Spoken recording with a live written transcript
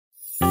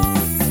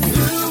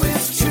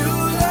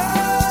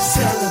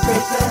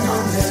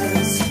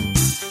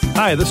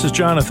Hi, this is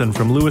Jonathan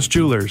from Lewis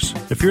Jewelers.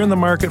 If you're in the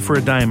market for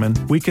a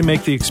diamond, we can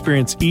make the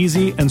experience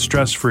easy and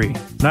stress-free.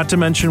 Not to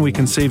mention we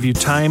can save you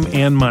time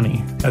and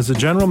money. As a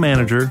general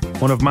manager,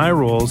 one of my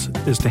roles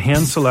is to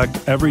hand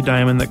select every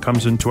diamond that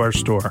comes into our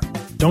store.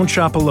 Don't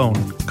shop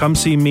alone. Come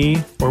see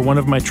me or one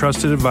of my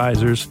trusted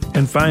advisors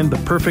and find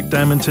the perfect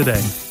diamond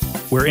today.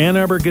 Where Ann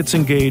Arbor gets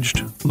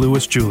engaged,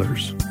 Lewis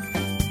Jewelers.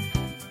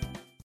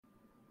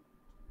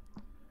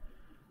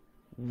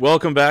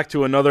 Welcome back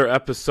to another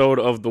episode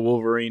of the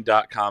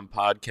Wolverine.com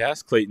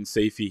podcast. Clayton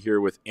Safey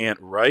here with Ant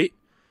Wright,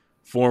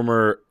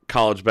 former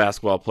college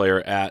basketball player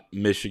at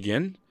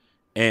Michigan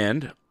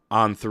and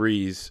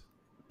On3's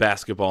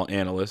basketball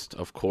analyst,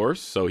 of course.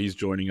 So he's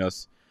joining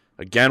us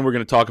again. We're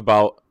going to talk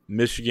about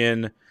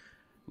Michigan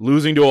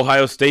losing to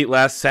Ohio State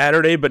last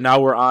Saturday, but now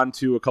we're on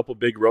to a couple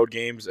big road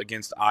games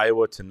against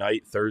Iowa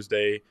tonight,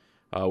 Thursday.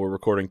 We're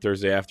recording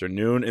Thursday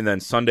afternoon, and then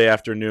Sunday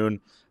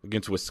afternoon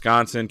against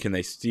Wisconsin. Can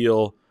they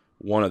steal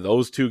one of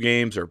those two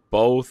games or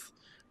both,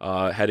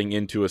 heading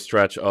into a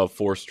stretch of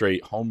 4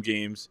 straight home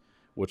games,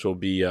 which will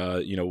be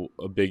a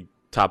big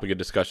topic of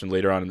discussion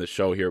later on in the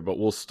show here. But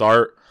we'll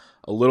start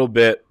a little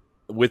bit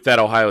with that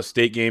Ohio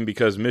State game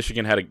because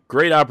Michigan had a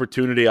great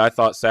opportunity, I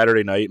thought,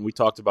 Saturday night, and we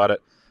talked about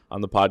it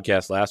on the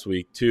podcast last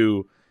week,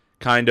 to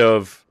kind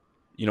of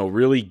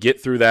really get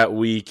through that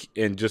week,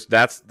 and just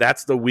that's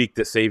the week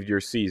that saved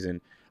your season.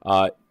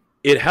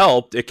 It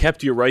helped. It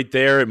kept you right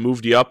there. It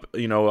moved you up,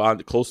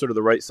 on closer to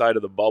the right side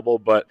of the bubble.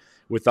 But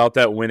without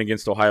that win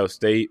against Ohio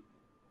State,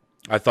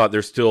 I thought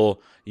they're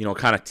still,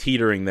 kind of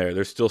teetering there.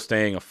 They're still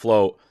staying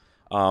afloat.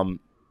 One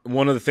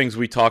of the things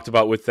we talked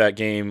about with that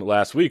game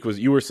last week was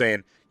you were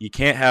saying you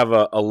can't have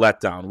a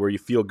letdown where you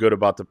feel good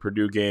about the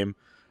Purdue game.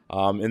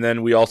 And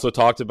then we also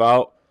talked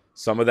about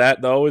some of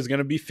that, though, is going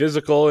to be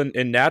physical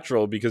and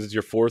natural because it's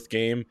your 4th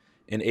game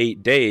in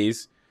 8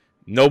 days.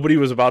 Nobody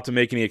was about to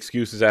make any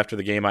excuses after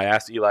the game. I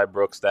asked Eli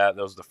Brooks that.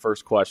 That was the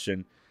first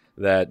question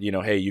that,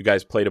 hey, you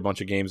guys played a bunch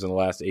of games in the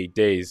last 8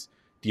 days.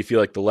 Do you feel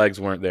like the legs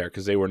weren't there?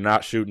 Because they were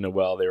not shooting it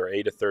well. They were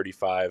 8 of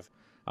 35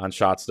 on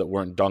shots that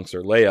weren't dunks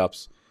or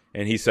layups.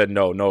 And he said,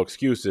 no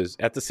excuses.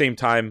 At the same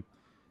time,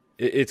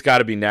 it's got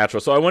to be natural.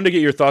 So I wanted to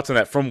get your thoughts on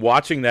that. From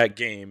watching that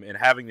game and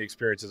having the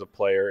experience as a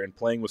player and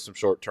playing with some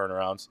short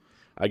turnarounds,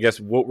 I guess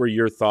what were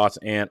your thoughts,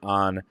 Ant,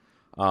 on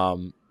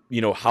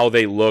how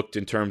they looked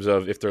in terms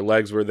of if their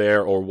legs were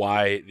there or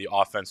why the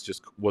offense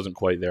just wasn't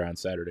quite there on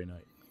Saturday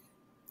night?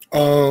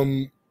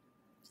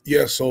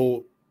 Yeah,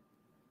 so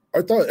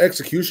I thought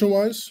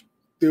execution-wise,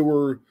 they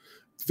were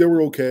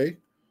okay.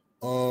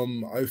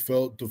 I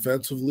felt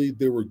defensively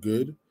they were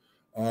good.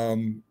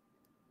 And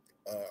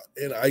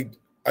I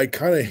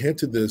kind of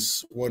hinted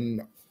this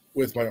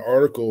with my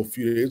article a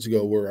few days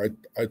ago where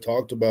I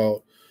talked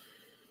about,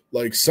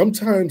 like,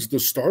 sometimes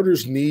the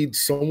starters need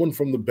someone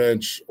from the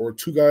bench or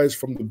 2 guys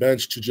from the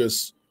bench to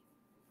just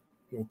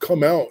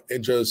come out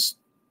and just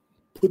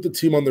put the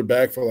team on their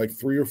back for like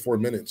 3 or 4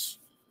 minutes.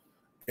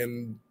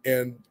 And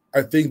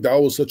I think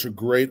that was such a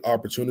great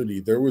opportunity.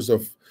 There was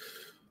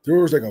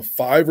like a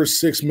 5 or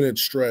 6 minute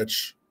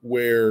stretch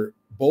where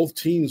both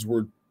teams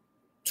were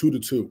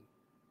 2-2.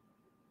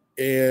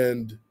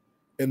 And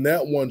in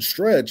that one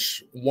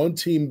stretch, one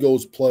team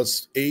goes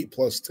 +8,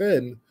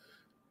 +10.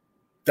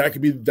 That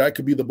could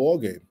be the ball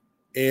game.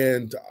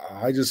 And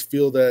I just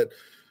feel that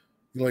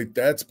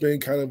that's been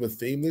kind of a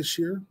theme this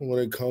year when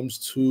it comes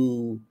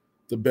to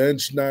the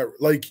bench. Not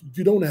like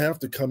you don't have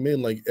to come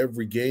in like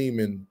every game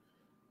and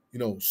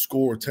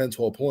score 10,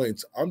 12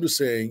 points. I'm just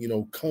saying,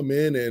 come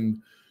in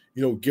and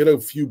get a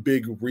few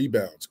big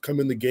rebounds. Come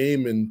in the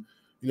game and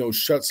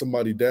shut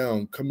somebody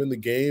down. Come in the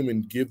game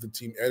and give the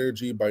team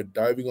energy by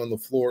diving on the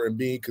floor and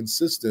being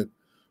consistent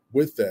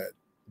with that.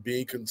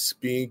 Being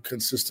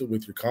consistent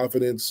with your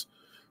confidence,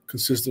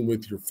 consistent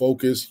with your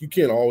focus. You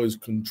can't always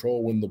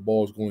control when the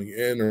ball is going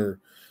in or,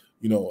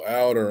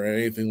 out or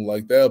anything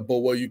like that. But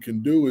what you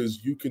can do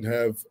is you can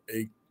have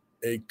a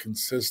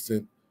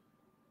consistent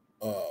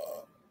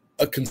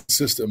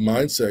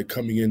mindset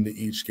coming into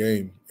each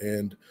game.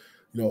 And,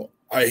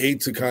 I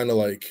hate to kind of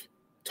like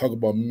talk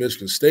about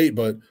Michigan State,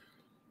 but,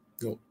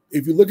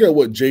 if you look at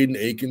what Jaden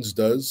Akins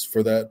does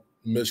for that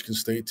Michigan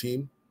State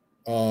team,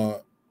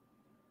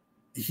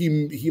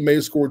 he may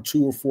have scored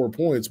 2 or 4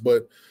 points,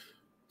 but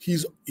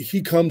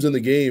he comes in the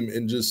game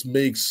and just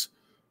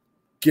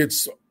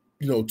gets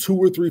 2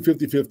 or 3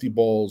 50-50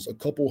 balls, a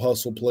couple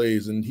hustle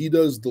plays, and he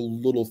does the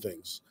little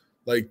things.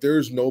 Like,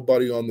 there's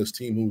nobody on this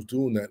team who's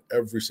doing that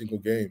every single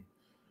game.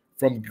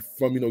 From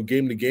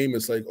game to game,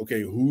 it's like,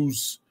 okay,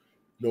 who's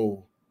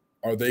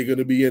are they going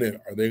to be in it?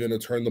 Are they going to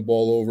turn the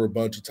ball over a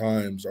bunch of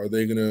times? Are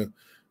they going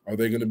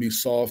to be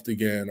soft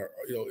again? Or,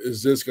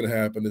 is this going to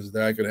happen? Is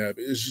that going to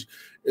happen? It's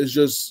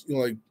just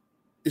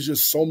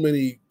so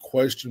many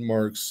question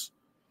marks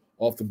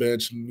off the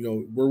bench.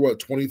 We're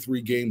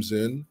 23 games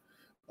in.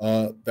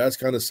 That's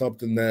kind of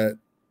something that,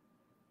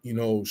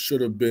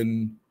 should have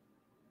been,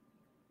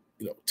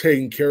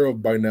 taken care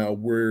of by now,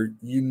 where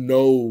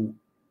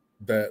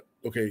that,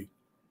 okay,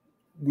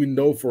 we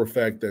know for a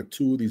fact that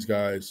 2 of these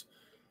guys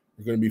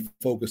are going to be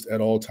focused at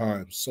all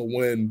times. So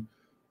when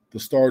the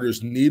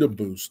starters need a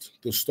boost,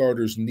 the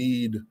starters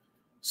need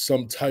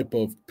some type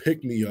of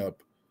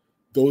pick-me-up,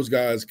 those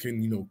guys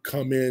can,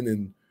 come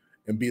in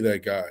and be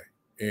that guy.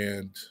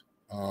 And,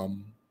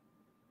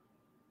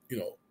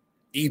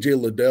 EJ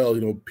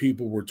Liddell,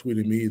 people were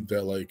tweeting me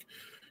that,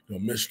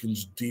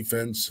 Michigan's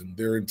defense and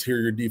their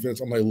interior defense.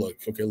 I'm like, look,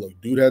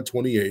 dude had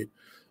 28,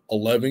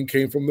 11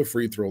 came from the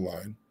free throw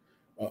line.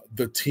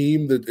 The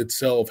team that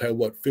itself had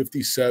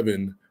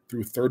 57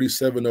 through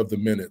 37 of the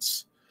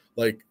minutes.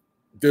 Like,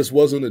 this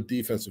wasn't a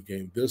defensive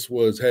game. This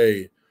was,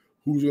 hey,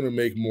 who's going to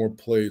make more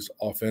plays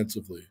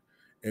offensively?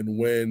 And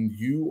when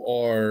you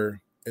are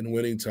in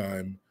winning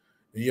time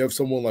and you have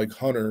someone like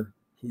Hunter,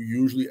 who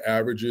usually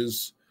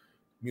averages,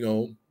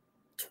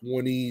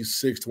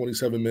 26,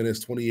 27 minutes,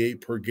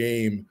 28 per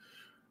game,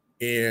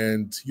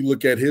 and you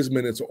look at his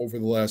minutes over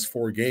the last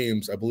 4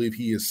 games, I believe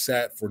he is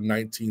sat for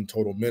 19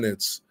 total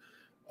minutes.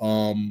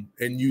 And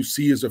you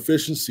see his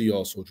efficiency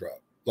also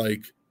drop.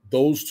 Like,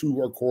 those two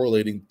are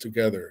correlating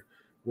together,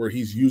 where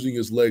he's using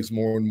his legs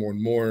more and more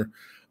and more.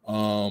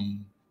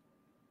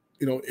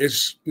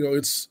 It's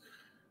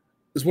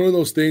one of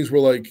those things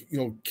where,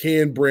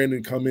 can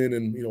Brandon come in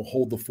and,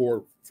 hold the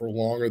fort for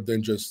longer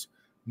than just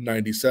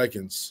 90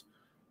 seconds?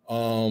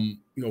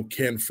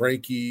 Can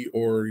Frankie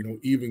or,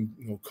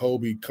 even,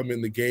 Kobe come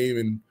in the game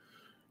and,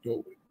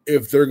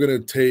 if they're going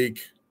to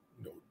take,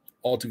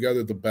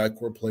 altogether the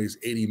backcourt plays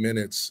 80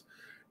 minutes,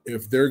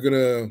 if they're going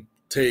to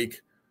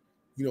take,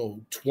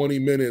 20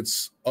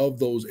 minutes of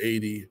those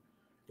 80,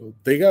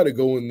 they got to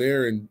go in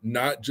there and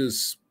not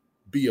just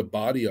be a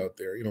body out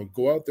there,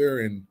 go out there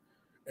and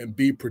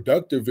be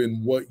productive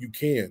in what you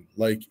can.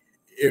 Like,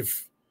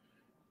 if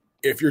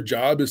your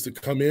job is to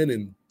come in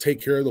and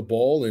take care of the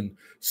ball and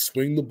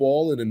swing the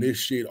ball and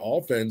initiate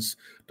offense,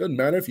 doesn't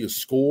matter if you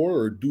score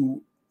or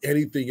do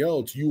anything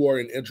else, you are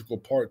an integral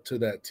part to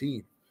that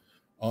team.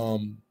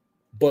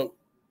 But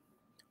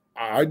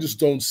I just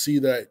don't see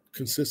that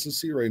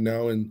consistency right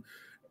now. And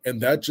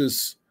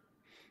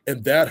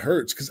that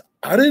hurts, because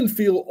I didn't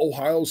feel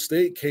Ohio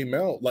State came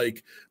out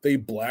like they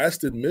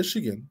blasted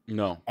Michigan.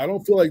 No. I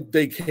don't feel like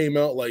they came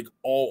out like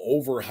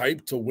all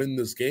overhyped to win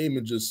this game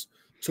and just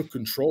took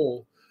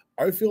control.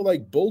 I feel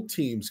like both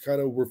teams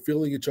kind of were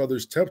feeling each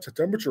other's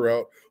temperature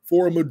out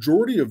for a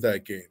majority of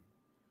that game.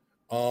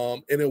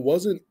 And it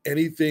wasn't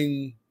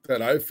anything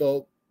that I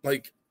felt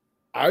like.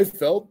 I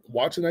felt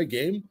watching that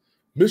game,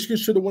 Michigan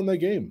should have won that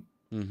game,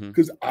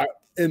 because I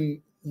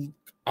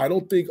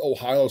don't think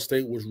Ohio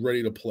State was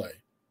ready to play.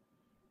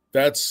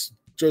 That's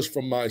just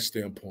from my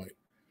standpoint.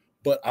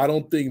 But I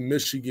don't think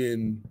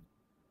Michigan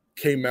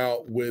came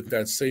out with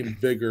that same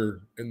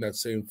vigor and that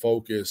same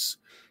focus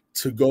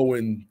to go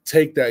and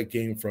take that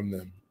game from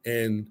them.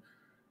 And,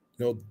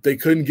 they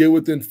couldn't get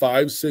within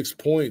 5-6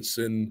 points.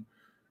 And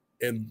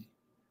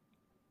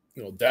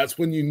that's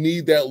when you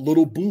need that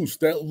little boost.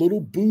 That little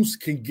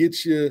boost can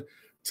get you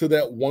to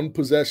that one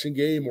possession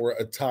game or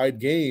a tied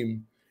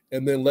game,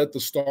 and then let the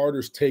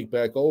starters take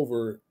back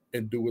over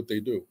and do what they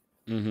do.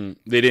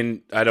 They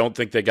didn't. I don't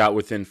think they got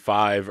within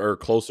 5 or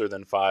closer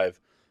than 5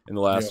 in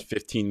the last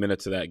 15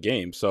 minutes of that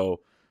game. So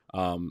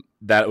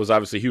that was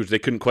obviously huge. They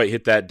couldn't quite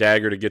hit that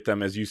dagger to get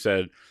them, as you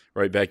said,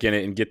 right back in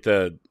it and get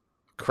the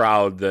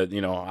crowd that,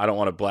 I don't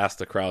want to blast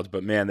the crowds,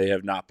 but man, they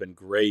have not been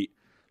great,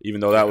 even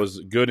though that was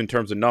good in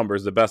terms of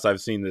numbers, the best I've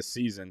seen this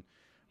season.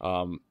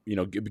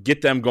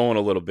 Get them going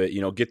a little bit,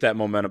 get that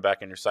momentum back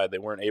on your side. They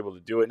weren't able to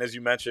do it. And as you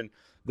mentioned,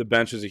 the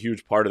bench is a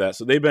huge part of that.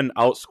 So they've been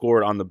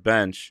outscored on the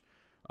bench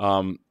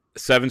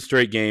 7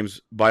 straight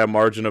games by a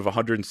margin of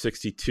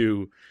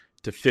 162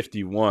 to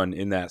 51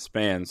 in that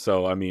span.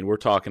 So, I mean, we're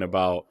talking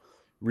about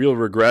real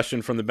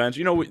regression from the bench.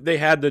 They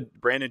had the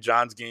Brandon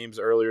Johns games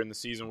earlier in the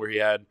season where he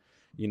had,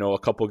 a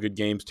couple of good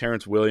games.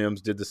 Terrence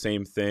Williams did the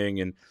same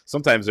thing, and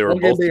sometimes they were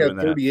both doing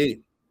that.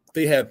 38.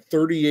 They had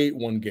 38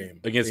 one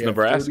game. Against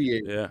Nebraska?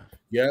 38. Yeah.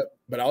 Yeah,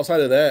 but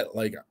outside of that,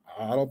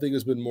 I don't think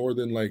it's been more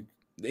than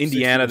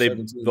Indiana,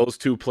 those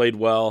two played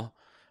well.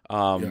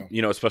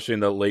 Especially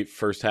in the late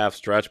first half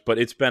stretch. But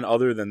it's been,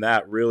 other than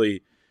that,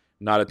 really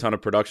not a ton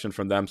of production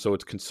from them. So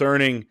it's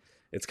concerning.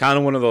 It's kind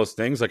of one of those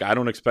things. I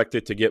don't expect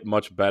it to get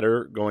much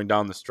better going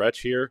down the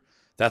stretch here.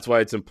 That's why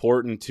it's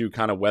important to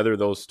kind of weather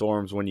those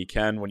storms when you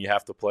can, when you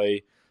have to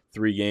play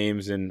 3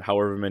 games in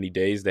however many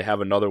days. They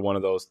have another one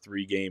of those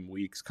 3-game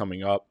weeks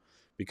coming up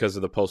because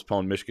of the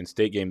postponed Michigan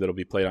State game that'll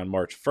be played on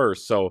March 1st.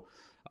 So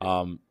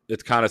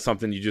it's kind of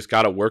something you just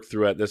got to work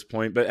through at this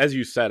point. But as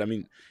you said, I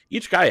mean,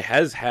 each guy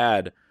has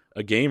had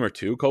a game or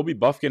two. Kobe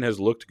Buffkin has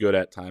looked good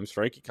at times.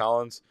 Frankie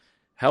Collins,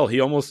 hell,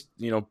 he almost,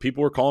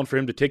 people were calling for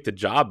him to take the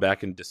job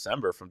back in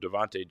December from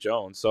Devontae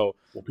Jones. So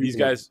these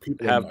guys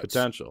have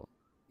potential.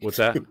 What's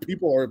that?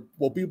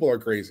 People are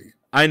crazy.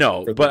 I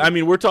know, but I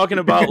mean, we're talking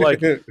about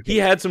he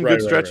had some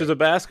good stretches of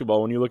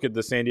basketball when you look at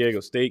the San Diego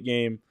State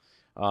game,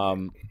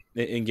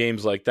 in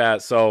games like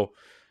that. So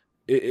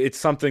it's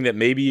something that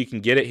maybe you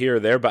can get it here or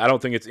there, but I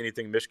don't think it's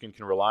anything Michigan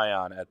can rely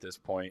on at this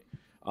point.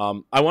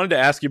 I wanted to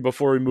ask you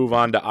before we move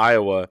on to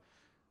Iowa.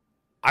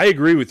 I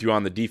agree with you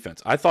on the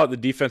defense. I thought the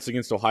defense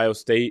against Ohio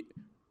State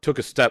took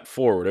a step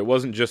forward. It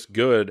wasn't just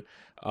good.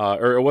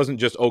 or it wasn't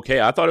just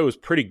okay. I thought it was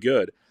pretty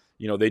good.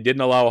 They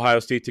didn't allow Ohio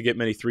State to get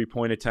many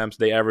 3-point attempts.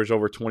 They averaged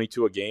over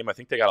 22 a game. I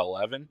think they got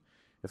 11,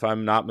 if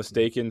I'm not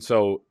mistaken.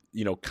 So,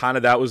 kind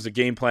of that was the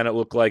game plan. It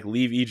looked like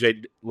leave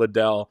E.J.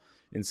 Liddell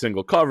in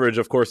single coverage.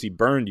 Of course, he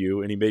burned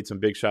you, and he made some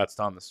big shots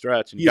down the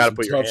stretch. And you got to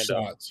put your hand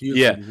shots. up.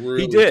 Yeah,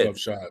 really he did. Tough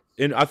shots.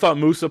 And I thought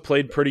Musa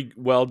played pretty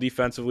well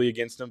defensively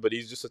against him, but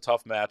he's just a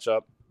tough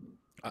matchup.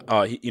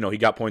 He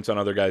got points on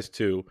other guys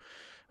too.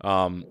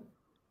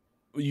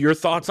 Your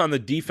thoughts on the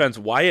defense,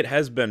 why it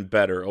has been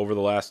better over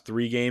the last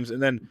 3 games,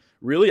 and then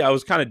really I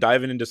was kind of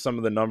diving into some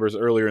of the numbers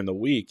earlier in the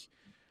week.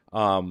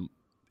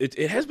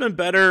 It has been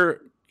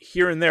better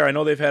here and there. I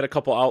know they've had a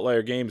couple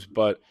outlier games,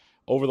 but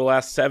over the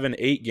last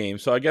 7-8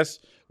 games. So I guess,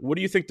 what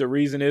do you think the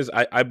reason is?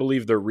 I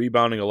believe they're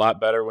rebounding a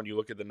lot better when you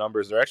look at the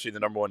numbers. They're actually the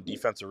number 1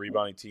 defensive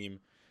rebounding team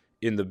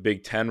in the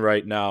Big Ten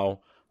right now.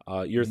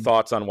 Your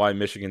thoughts on why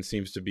Michigan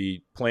seems to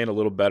be playing a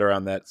little better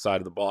on that side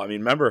of the ball? I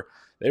mean, remember,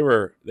 they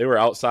were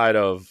outside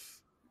of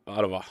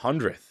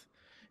 100th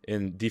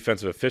in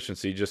defensive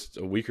efficiency just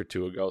a week or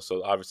two ago.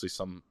 So obviously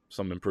some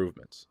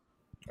improvements.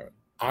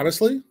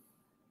 Honestly,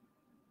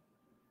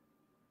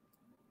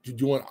 do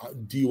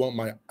you want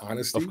my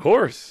honesty? Of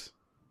course.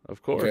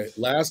 Okay.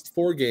 Last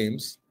 4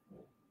 games,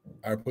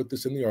 I put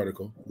this in the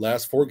article.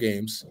 Last 4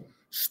 games,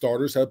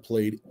 starters have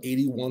played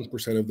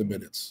 81% of the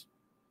minutes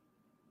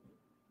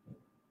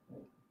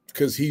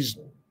because he's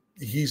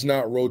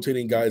not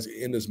rotating guys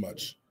in as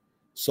much.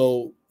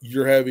 So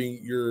you're having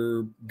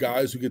your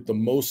guys who get the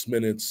most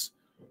minutes,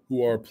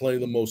 who are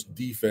playing the most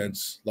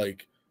defense,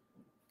 like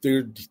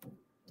they're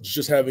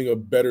just having a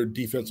better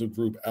defensive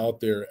group out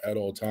there at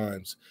all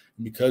times.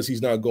 And because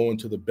he's not going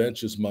to the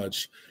bench as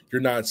much,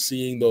 you're not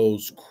seeing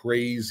those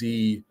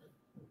crazy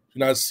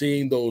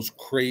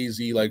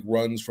like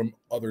runs from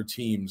other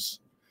teams.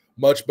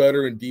 Much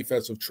better in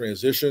defensive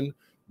transition.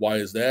 Why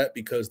is that?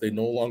 Because they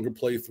no longer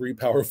play 3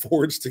 power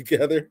forwards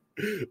together,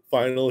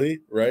 finally,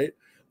 right?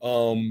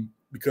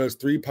 Because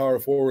 3 power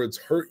forwards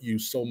hurt you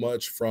so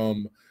much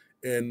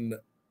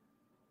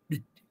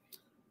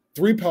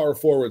 3 power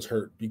forwards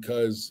hurt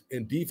because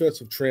in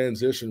defensive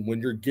transition, when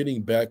you're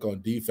getting back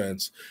on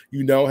defense,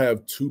 you now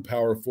have 2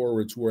 power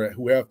forwards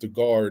who have to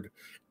guard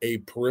a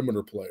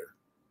perimeter player.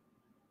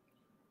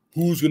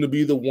 Who's going to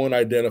be the one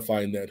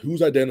identifying that?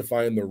 Who's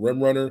identifying the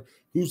rim runner?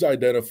 Who's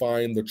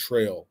identifying the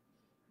trail?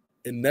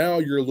 And now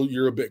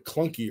you're a bit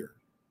clunkier.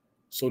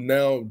 So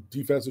now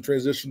defensive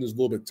transition is a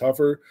little bit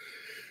tougher.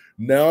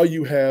 Now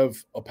you have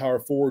a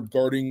power forward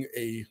guarding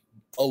a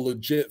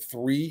legit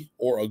 3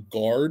 or a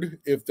guard.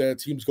 If that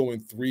team's going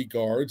 3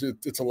 guards,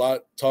 it's a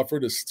lot tougher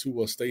to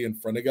stay in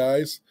front of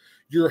guys.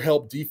 Your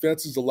help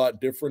defense is a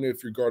lot different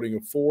if you're guarding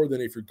a 4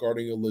 than if you're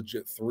guarding a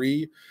legit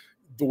 3.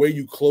 The way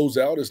you close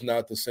out is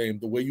not the same.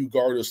 The way you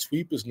guard a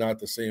sweep is not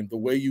the same. The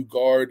way you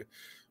guard,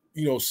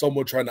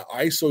 someone trying to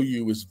ISO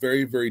you is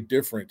very, very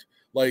different.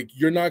 Like,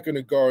 you're not going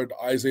to guard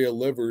Isaiah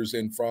Livers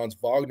and Franz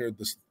Wagner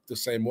the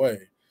same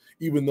way.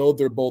 Even though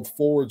they're both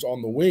forwards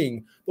on the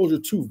wing, those are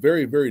 2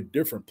 very, very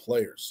different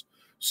players.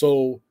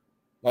 So,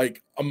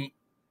 like,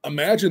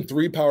 imagine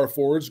 3 power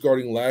forwards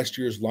guarding last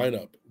year's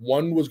lineup.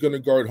 One was going to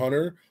guard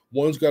Hunter.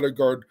 One's got to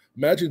guard.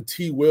 Imagine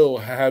T. Will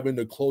having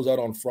to close out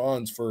on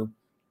Franz for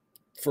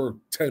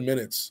 10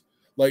 minutes.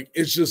 Like,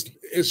 it's just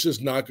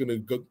not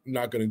going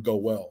to go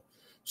well.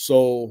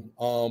 So,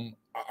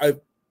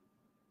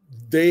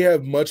 they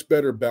have much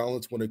better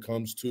balance when it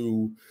comes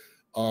to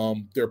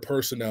their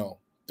personnel.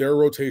 Their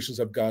rotations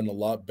have gotten a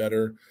lot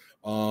better.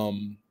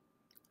 And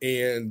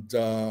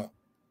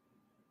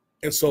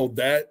so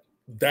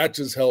that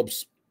just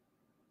helps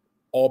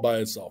all by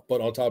itself. But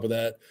on top of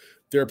that,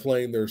 they're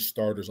playing their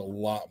starters a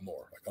lot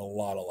more, like a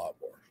lot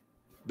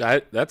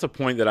more. That's a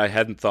point that I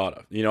hadn't thought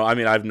of.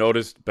 I've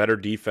noticed better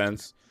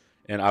defense,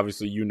 and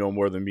obviously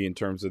more than me in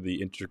terms of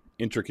the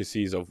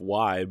intricacies of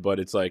why, but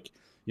it's like,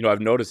 I've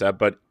noticed that,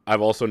 but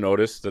I've also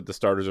noticed that the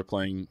starters are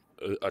playing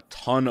a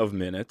ton of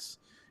minutes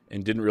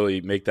and didn't really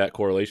make that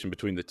correlation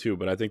between the 2.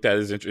 But I think that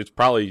is it's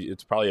probably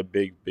a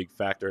big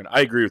factor. And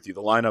I agree with you.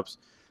 The lineups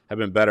have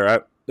been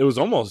better. It was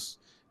almost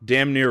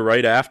damn near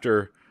right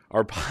after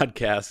our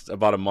podcast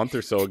about a month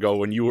or so ago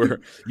when you were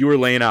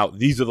laying out,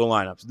 these are the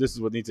lineups. This is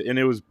what needs to, and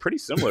it was pretty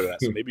similar to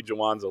that. So maybe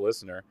Jawan's a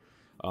listener.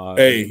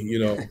 Hey,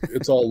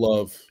 it's all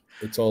love.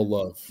 It's all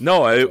love.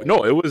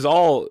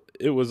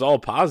 It was all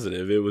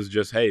positive. It was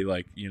just, hey,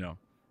 like,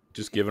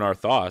 just giving our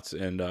thoughts.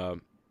 And,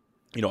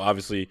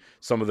 obviously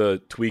some of the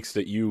tweaks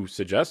that you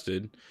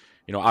suggested,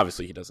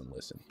 obviously he doesn't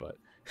listen, but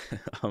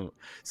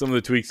some of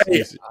the tweaks,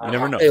 you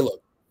never know. Hey,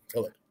 look,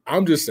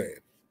 I'm just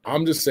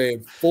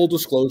saying, full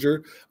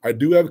disclosure, I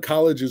do have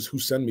colleges who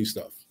send me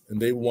stuff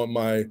and they want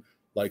my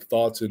like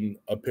thoughts and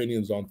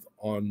opinions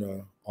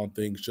on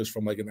things just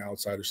from like an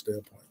outsider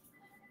standpoint.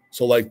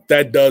 So like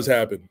that does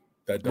happen.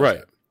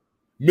 Happen.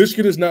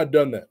 Michigan has not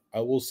done that. I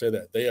will say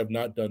that they have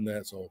not done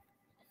that. So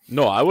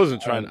no, I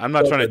wasn't trying. I'm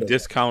not trying to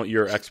discount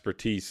your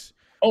expertise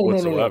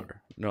whatsoever.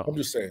 No, I'm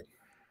just saying.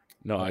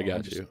 No, I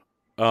got you.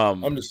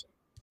 I'm just.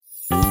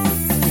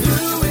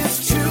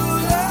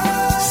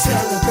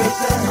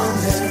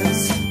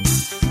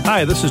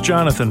 Hi, this is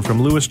Jonathan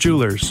from Lewis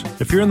Jewelers.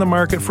 If you're in the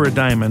market for a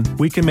diamond,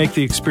 we can make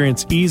the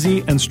experience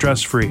easy and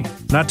stress-free.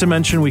 Not to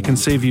mention we can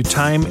save you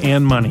time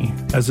and money.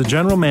 As a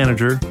general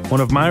manager, one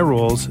of my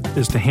roles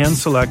is to hand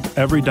select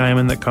every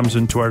diamond that comes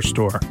into our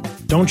store.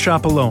 Don't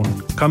shop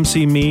alone. Come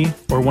see me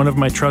or one of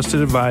my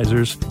trusted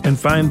advisors and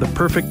find the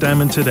perfect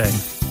diamond today.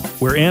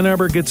 Where Ann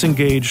Arbor gets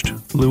engaged,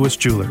 Lewis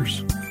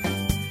Jewelers.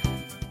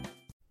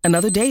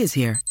 Another day is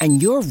here,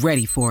 and you're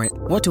ready for it.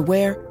 What to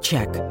wear?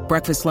 Check.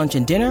 Breakfast, lunch,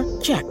 and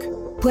dinner? Check.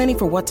 Planning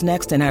for what's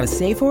next and how to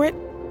save for it?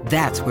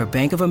 That's where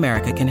Bank of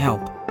America can help.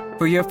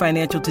 For your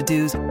financial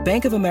to-dos,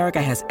 Bank of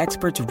America has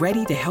experts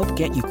ready to help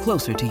get you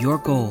closer to your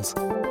goals.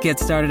 Get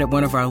started at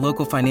one of our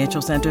local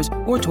financial centers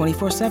or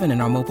 24/7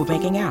 in our mobile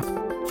banking app.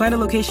 Find a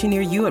location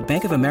near you at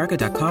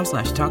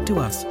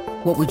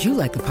bankofamerica.com/talktous. What would you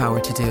like the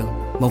power to do?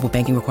 Mobile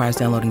banking requires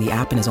downloading the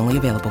app and is only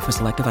available for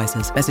select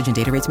devices. Message and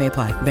data rates may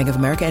apply. Bank of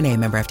America N.A.,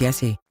 member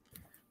FDIC.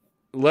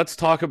 Let's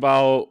talk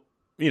about,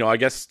 I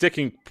guess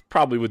sticking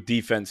probably with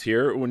defense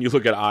here when you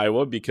look at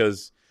Iowa,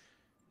 because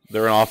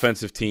they're an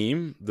offensive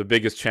team. The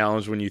biggest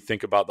challenge when you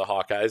think about the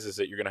Hawkeyes is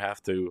that you're going to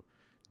have to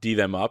D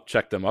them up,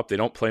 check them up. They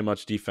don't play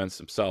much defense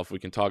themselves. We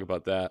can talk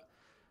about that.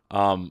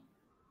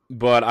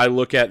 But I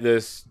look at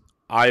this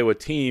Iowa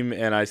team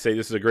and I say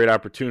this is a great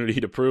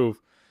opportunity to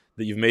prove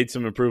that you've made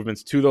some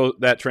improvements to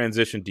that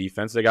transition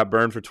defense. They got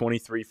burned for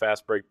 23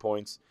 fast break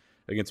points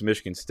against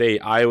Michigan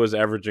State. Iowa's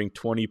averaging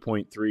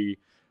 20.3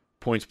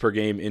 points per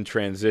game in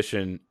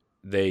transition.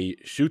 They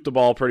shoot the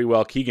ball pretty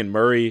well. Keegan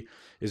Murray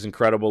is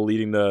incredible,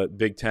 leading the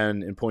Big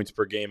Ten in points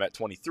per game at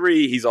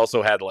 23. He's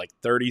also had like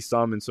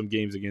 30-some in some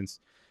games against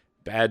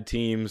bad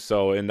teams.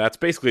 And that's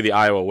basically the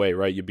Iowa way,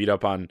 right? You beat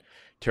up on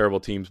terrible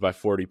teams by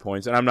 40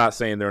 points. And I'm not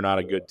saying they're not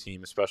a good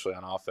team, especially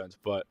on offense,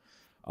 but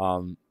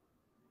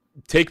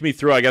take me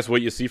through, I guess,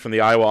 what you see from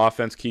the Iowa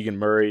offense, Keegan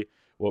Murray,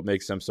 what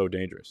makes them so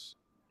dangerous.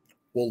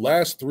 Well,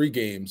 last 3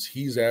 games,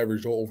 he's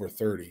averaged over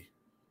 30.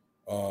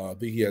 I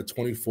think he had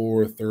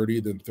 24,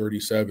 30, then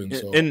 37.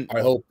 So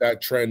I hope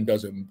that trend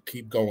doesn't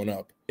keep going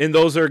up. And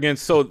those are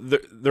against, so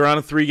they're on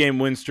a 3-game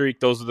win streak.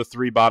 Those are the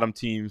 3 bottom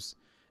teams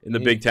in the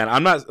Big Ten.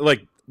 I'm not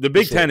like the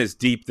Big Ten is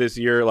deep this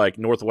year. Like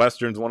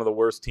Northwestern's one of the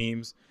worst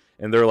teams,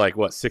 and they're like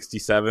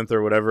 67th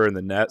or whatever in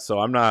the net. So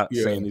I'm not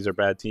saying these are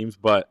bad teams,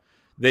 but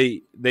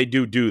they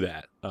do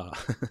that.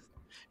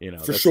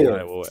 For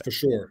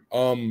sure.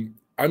 I'm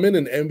in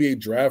an NBA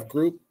draft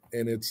group,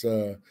 and it's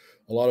a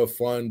lot of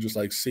fun just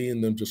like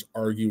seeing them just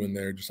argue in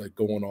there, just like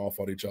going off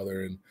on each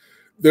other. And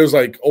there's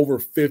like over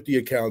 50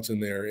 accounts in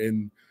there.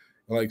 And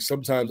like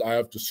sometimes I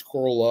have to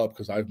scroll up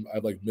because I've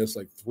like missed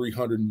like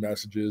 300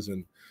 messages.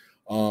 And,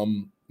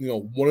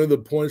 one of the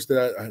points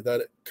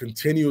that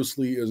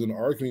continuously is an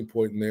arguing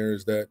point in there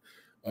is that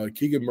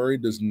Keegan Murray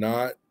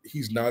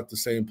he's not the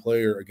same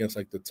player against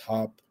like the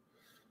top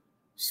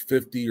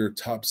 50 or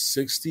top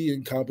 60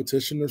 in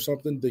competition or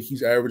something. That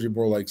he's averaging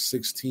more like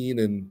 16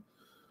 and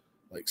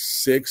like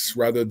 6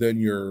 rather than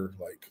your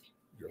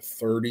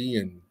 30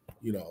 and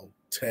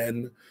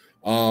 10.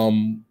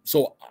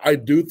 So I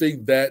do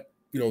think that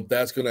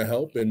that's going to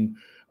help, and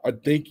I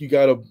think you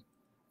got to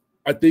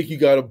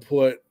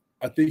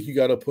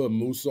put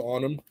Musa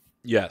on him.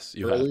 Yes,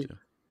 you early. have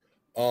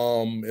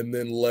to. And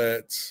then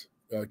let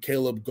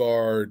Caleb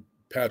guard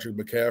Patrick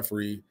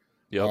McCaffrey.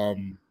 Yep.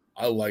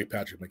 I like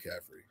Patrick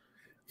McCaffrey.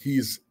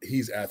 He's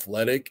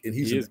athletic, and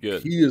he is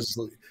good. He's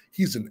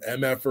an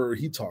MFer.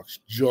 He talks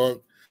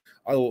junk.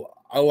 I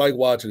like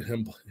watching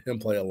him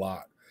play a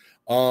lot.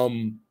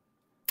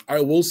 I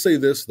will say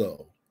this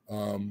though,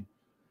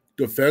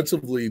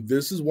 defensively,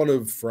 this is one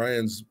of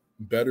Fran's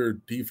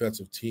better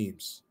defensive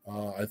teams.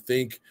 I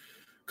think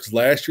because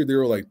last year they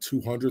were like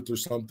 200th or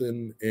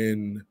something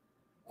in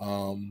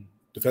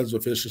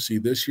defensive efficiency.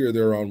 This year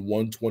they're on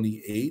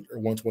 128 or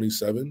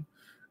 127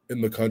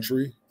 in the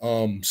country.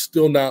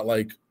 Still not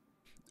like.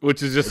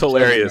 Which is just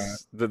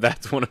hilarious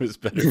that's one of his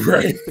better.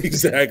 Right,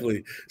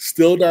 exactly.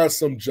 Still not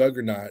some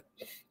juggernaut,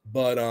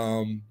 but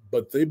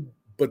they've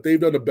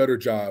done a better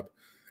job,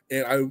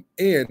 and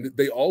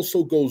they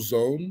also go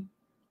zone.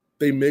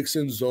 They mix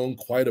in zone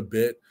quite a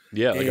bit.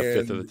 Yeah, like a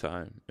fifth of the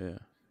time. Yeah.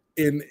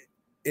 And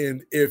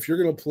if you're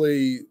gonna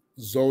play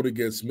zone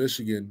against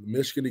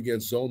Michigan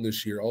against zone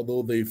this year,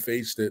 although they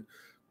faced it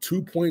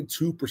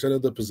 2.2%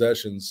 of the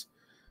possessions.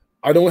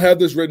 I don't have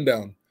this written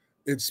down.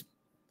 It's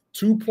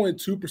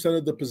 2.2%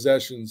 of the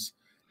possessions,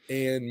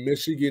 and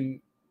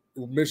Michigan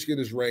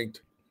is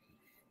ranked,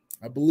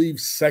 I believe,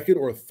 2nd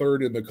or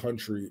 3rd in the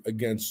country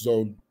against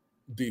zone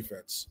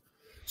defense.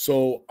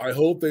 So I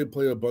hope they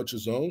play a bunch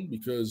of zone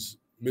because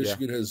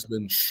Michigan has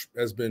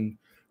been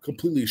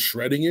completely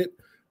shredding it.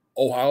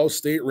 Ohio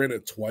State ran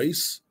it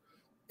twice,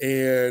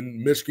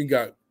 and Michigan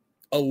got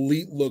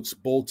elite looks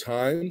both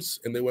times,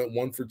 and they went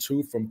 1 for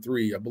 2 from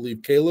 3. I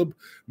believe Caleb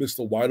missed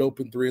a wide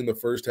open 3 in the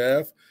first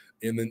half.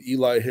 And then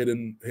Eli hit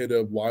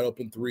a wide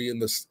open 3 in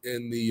the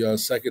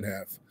second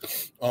half.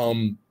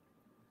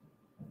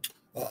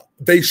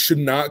 They should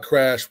not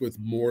crash with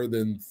more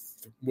than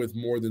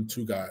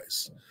 2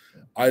 guys.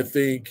 I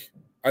think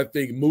I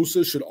think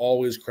Musa should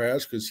always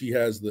crash because he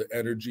has the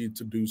energy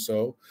to do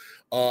so.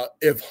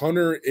 If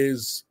Hunter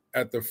is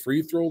at the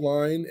free throw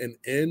line and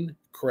in,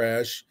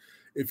 crash.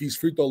 If he's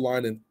free throw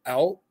line and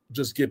out,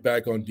 just get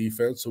back on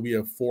defense. So we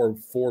have four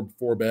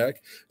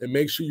back, and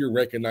make sure you're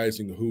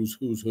recognizing who's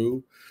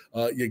who.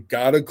 You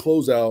got to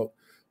close out.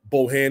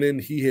 Bohannon,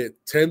 he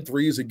hit 10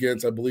 threes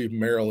against, I believe,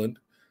 Maryland.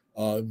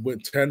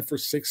 Went 10 for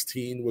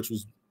 16, which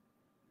was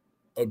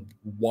a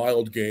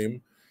wild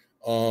game.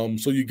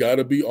 So you got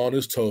to be on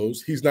his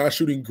toes. He's not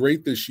shooting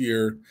great this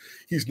year.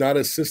 He's not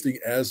assisting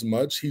as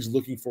much. He's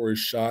looking for his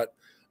shot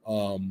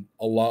a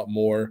lot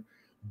more.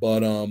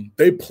 But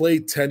they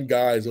played 10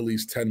 guys at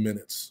least 10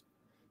 minutes.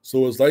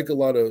 So it's like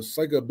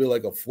a bit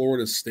like a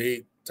Florida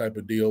State type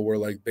of deal where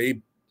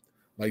they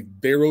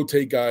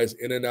rotate guys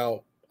in and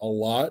out a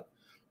lot.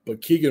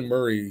 But Keegan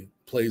Murray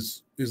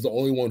is the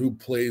only one who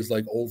plays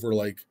over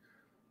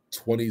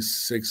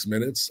 26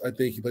 minutes. I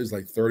think he plays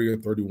 30 or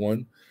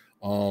 31.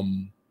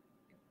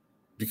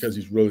 Because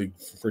he's really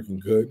freaking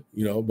good,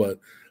 but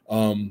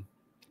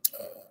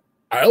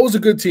Iowa's a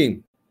good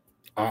team.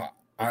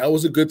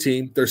 Iowa's a good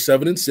team. They're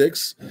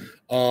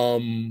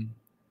 7-6.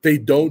 They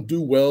don't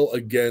do well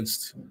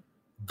against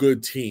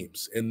good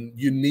teams, and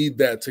you need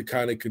that to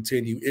kind of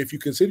continue if you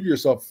consider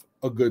yourself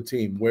a good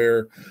team,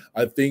 where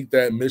I think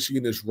that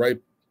Michigan is right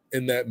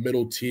in that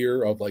middle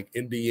tier of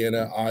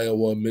Indiana,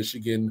 Iowa,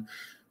 Michigan.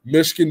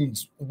 Michigan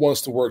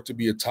wants to work to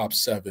be a top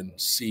 7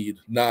 seed,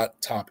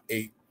 not top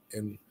 8.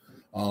 And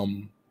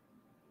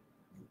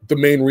the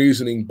main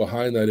reasoning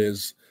behind that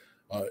is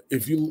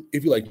if you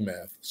like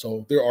math.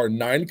 So there are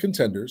 9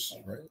 contenders,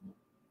 right?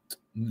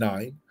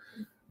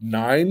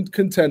 9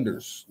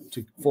 contenders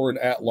for an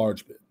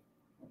at-large bid.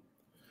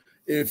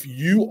 If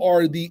you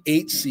are the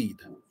 8 seed,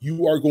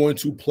 you are going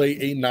to play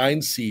a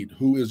 9 seed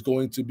who is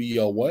going to be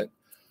a what?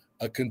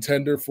 A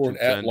contender for an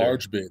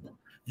at-large bid.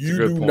 You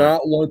do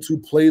not want to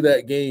play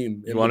that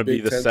game. You want to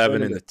be the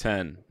 7 and the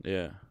 10.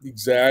 Yeah.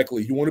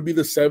 Exactly. You want to be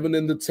the 7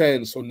 and the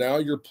 10. So now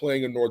you're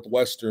playing a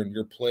Northwestern.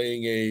 You're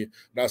playing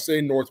not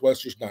saying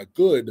Northwestern's not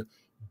good,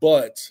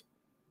 but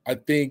I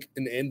think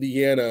an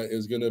Indiana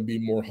is going to be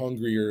more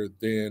hungrier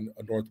than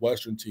a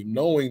Northwestern team,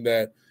 knowing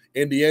that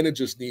Indiana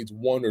just needs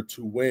 1 or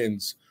 2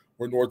 wins,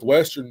 where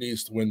Northwestern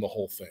needs to win the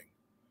whole thing.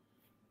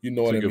 You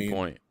know what I mean? It's a good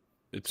point.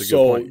 It's a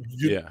good point.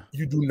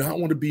 You do not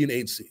want to be an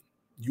 8 seed.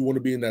 You want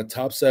to be in that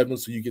top 7,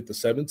 so you get the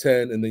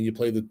 7-10, and then you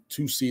play the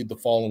 2 seed the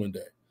following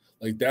day.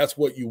 That's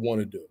what you want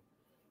to do.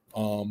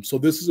 So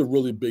this is a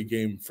really big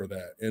game for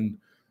that. And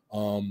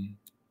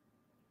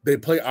they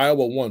play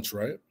Iowa once,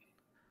 right?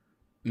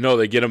 No,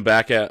 they get them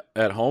back at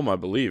home, I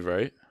believe,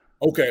 right?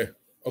 Okay.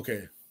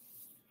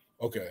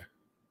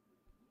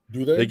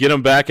 Do they? They get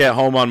them back at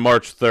home on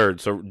March 3rd,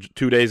 so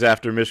 2 days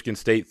after Michigan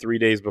State, 3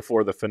 days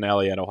before the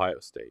finale at Ohio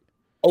State.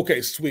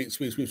 Okay, sweet.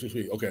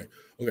 Okay.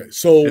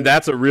 So and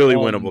that's a really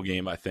winnable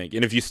game, I think.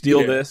 And if you steal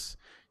this,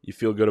 you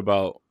feel good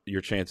about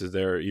your chances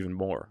there even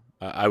more.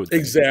 I would think.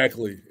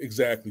 Exactly.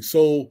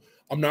 So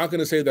I'm not going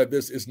to say that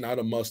this is not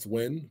a must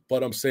win,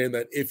 but I'm saying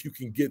that if you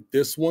can get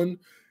this one,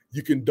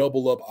 you can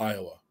double up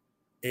Iowa,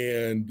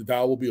 and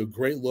that will be a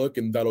great look,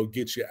 and that'll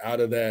get you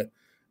out of that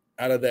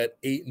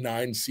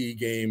 8-9 seed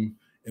game,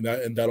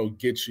 and that'll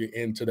get you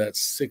into that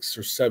 6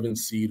 or 7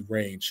 seed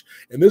range.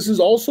 And this is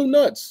also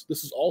nuts.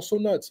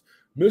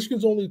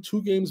 Michigan's only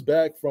 2 games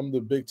back from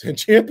the Big Ten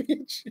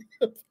championship.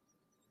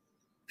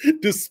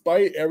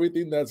 Despite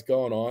everything that's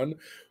gone on,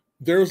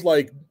 there's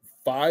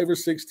 5 or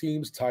 6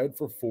 teams tied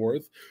for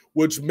 4th,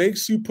 which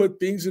makes you put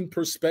things in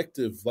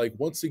perspective.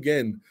 Once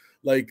again,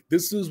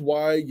 this is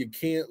why you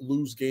can't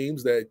lose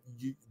games that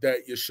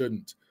you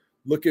shouldn't.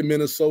 Look at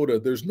Minnesota.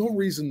 There's no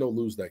reason to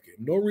lose that game.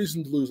 No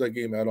reason to lose that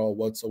game at all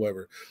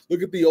whatsoever.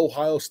 Look at the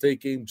Ohio State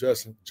game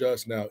just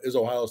now. Is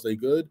Ohio State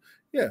good?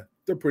 Yeah,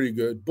 they're pretty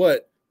good,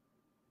 but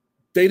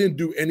they didn't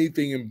do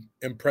anything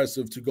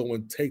impressive to go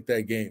and take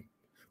that game.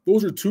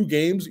 Those are 2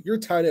 games. You're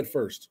tied at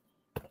first,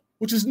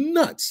 which is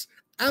nuts.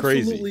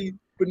 Absolutely crazy.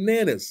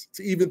 Bananas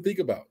to even think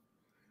about.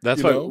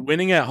 That's why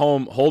winning at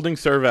home, holding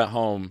serve at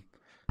home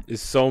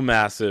is so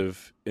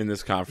massive in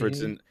this conference.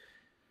 Mm-hmm. And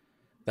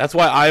that's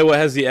why Iowa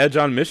has the edge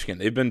on Michigan.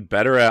 They've been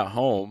better at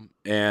home,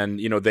 and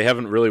they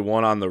haven't really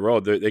won on the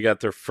road. They got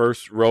their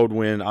first road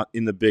win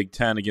in the Big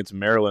Ten against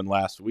Maryland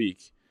last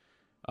week.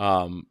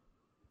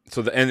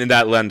 And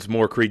that lends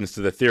more credence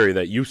to the theory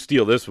that you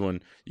steal this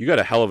one, you got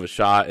a hell of a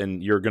shot,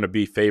 and you're going to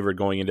be favored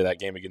going into that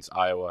game against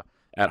Iowa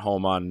at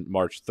home on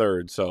March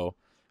 3rd. So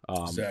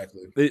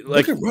exactly.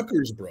 Look at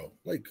Rutgers, bro.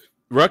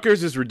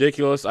 Rutgers is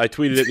ridiculous. I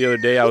tweeted it the other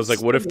day. I was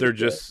like, what if they're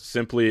just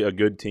simply a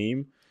good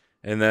team?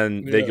 And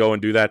then they go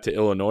and do that to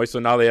Illinois. So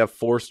now they have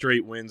 4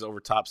 straight wins over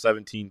top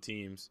 17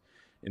 teams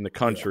in the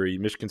country.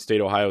 Michigan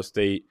State, Ohio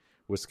State,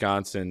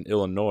 Wisconsin,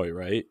 Illinois,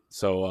 right?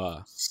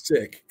 So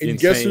sick. And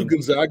insane. Guess who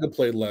Gonzaga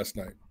played last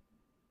night?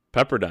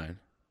 Pepperdine.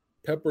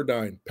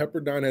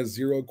 Pepperdine has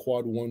 0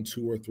 quad 1,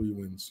 2, or 3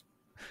 wins.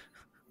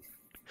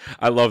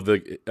 I love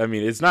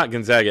it's not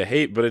Gonzaga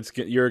hate, but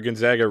you're a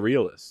Gonzaga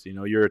realist.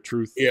 You're a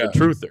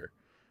truther,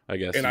 I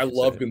guess. And I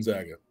love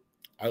Gonzaga.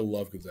 I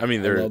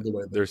mean,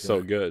 they're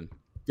so good.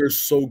 They're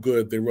so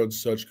good. They run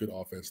such good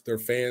offense. Their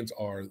fans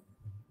are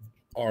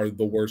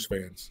the worst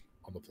fans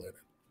on the planet.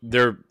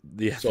 They're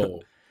So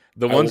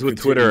the ones with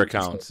Twitter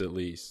accounts, at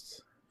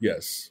least.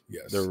 Yes.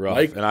 They're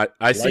rough. And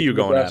I see you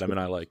going at them, and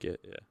I like it.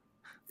 Yeah.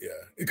 Yeah.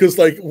 Because,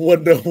 like,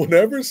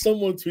 whenever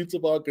someone tweets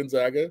about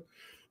Gonzaga,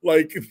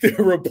 like,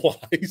 their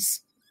replies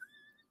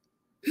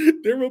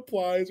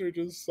are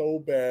just so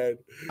bad.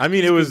 I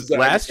mean, it was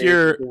last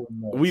year.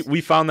 We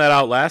found that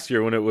out last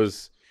year when it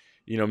was,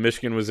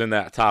 Michigan was in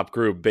that top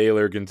group,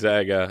 Baylor,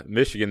 Gonzaga,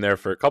 Michigan there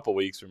for a couple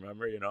weeks,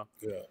 remember, Yeah.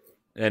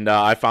 And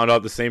I found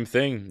out the same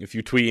thing. If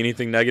you tweet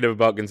anything negative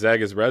about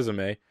Gonzaga's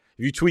resume,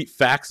 if you tweet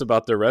facts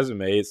about their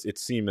resume,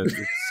 it's seen as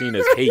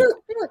hate.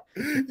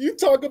 You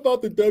talk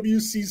about the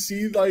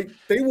WCC, like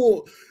they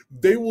will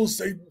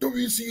say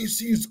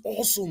WCC is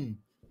awesome.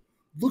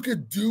 Look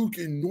at Duke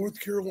and North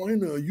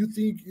Carolina. You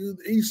think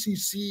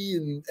ACC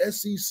and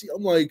SEC?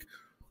 I'm like,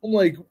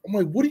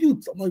 what are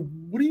you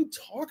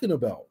talking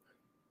about?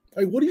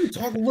 Like, what are you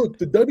talking? Look,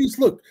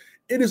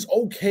 it is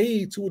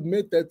okay to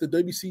admit that the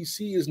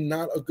WCC is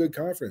not a good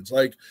conference.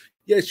 Like,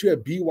 yes, you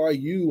have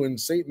BYU and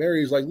St.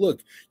 Mary's. Like,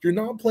 look, you're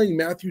not playing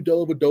Matthew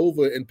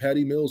Dellavedova and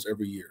Patty Mills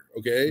every year,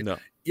 okay? No.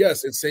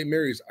 Yes, it's St.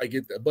 Mary's. I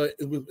get that. But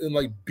in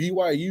like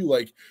BYU,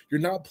 like, you're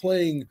not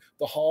playing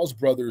the Hawes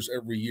brothers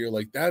every year.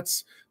 Like, that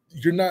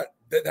is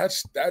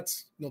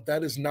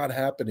not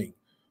happening,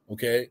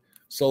 okay?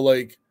 So,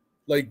 like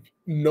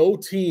no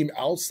team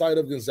outside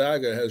of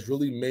Gonzaga has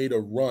really made a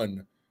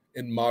run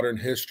in modern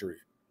history.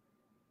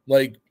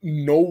 Like,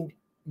 no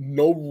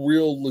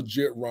real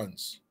legit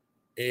runs.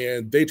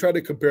 And they try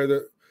to compare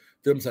them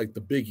to like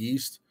the Big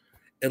East.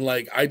 And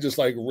like, I just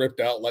like ripped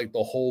out like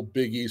the whole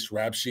Big East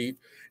rap sheet.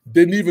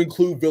 Didn't even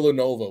include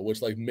Villanova,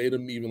 which like made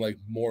them even like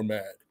more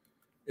mad.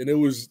 And it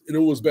was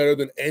better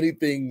than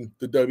anything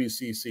the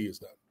WCC has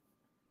done.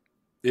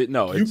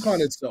 UConn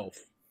itself.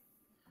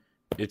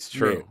 It's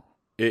true.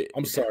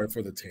 I'm sorry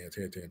for the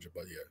tangent,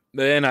 but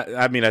yeah. And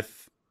I mean,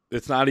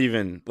 it's not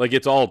even like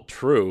it's all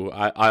true.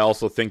 I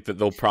also think that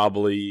they'll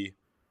probably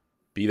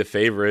be the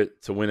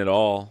favorite to win it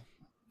all.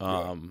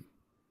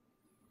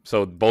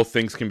 So both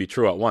things can be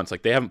true at once.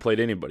 Like, they haven't played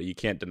anybody. You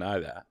can't deny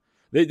that.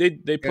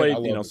 They played,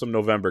 some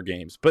November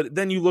games. But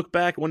then you look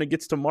back when it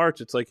gets to March,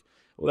 it's like,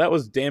 well, that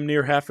was damn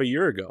near half a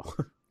year ago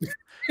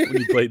when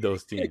you played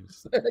those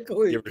teams.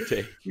 Exactly. Give or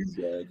take.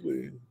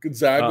 Exactly.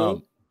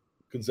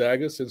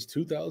 Gonzaga since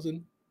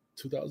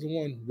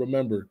 2001.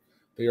 Remember,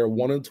 they are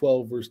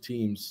 1-12 versus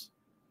teams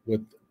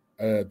with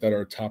that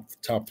are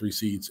top three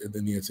seeds in the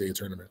NCAA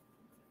tournament.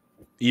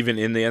 Even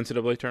in the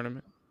NCAA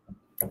tournament?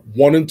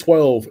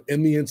 1-12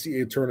 in the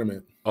NCAA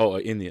tournament. Oh,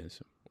 in the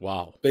NCAA.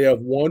 Wow. They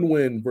have one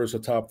win versus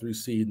a top three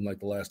seed in like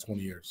the last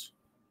 20 years.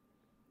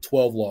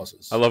 12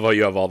 losses. I love how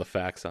you have all the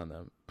facts on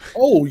them.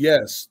 Oh,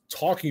 yes.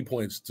 Talking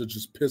points to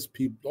just piss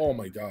people. Oh,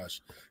 my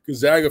gosh.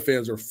 Gonzaga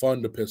fans are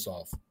fun to piss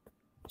off.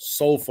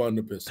 So fun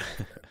to piss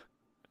off.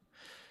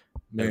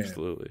 Man.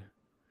 Absolutely.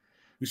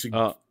 We should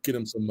get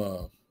him some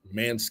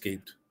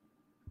Manscaped.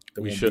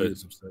 We should.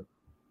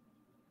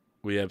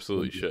 We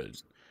absolutely should.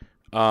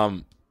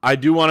 I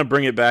do want to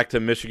bring it back to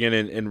Michigan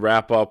and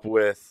wrap up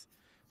with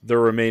the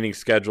remaining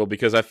schedule,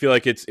 because I feel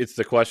like it's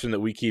the question that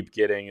we keep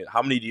getting.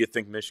 How many do you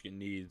think Michigan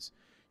needs?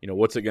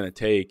 What's it going to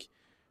take?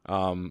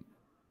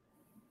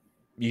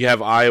 You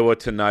have Iowa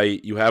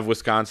tonight. You have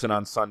Wisconsin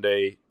on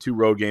Sunday. 2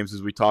 road games,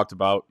 as we talked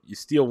about. You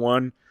steal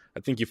one,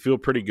 I think you feel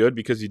pretty good,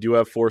 because you do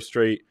have 4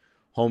 straight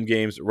home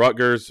games.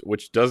 Rutgers,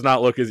 which does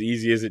not look as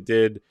easy as it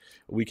did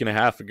a week and a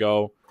half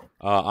ago,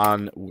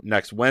 on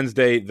next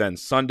Wednesday. Then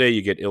Sunday,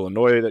 you get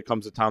Illinois that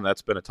comes to town.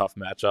 That's been a tough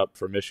matchup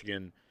for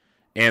Michigan,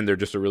 and they're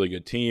just a really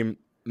good team.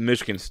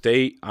 Michigan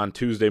State on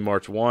Tuesday,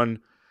 March 1.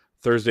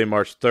 Thursday,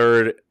 March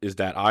 3rd is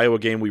that Iowa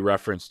game we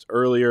referenced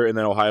earlier, and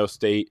then Ohio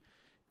State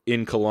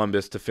in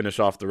Columbus to finish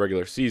off the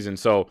regular season.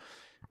 So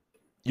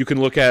you can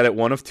look at it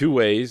one of 2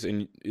 ways,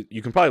 and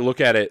you can probably look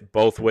at it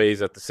both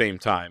ways at the same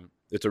time.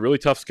 It's a really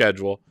tough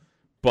schedule,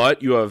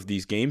 but you have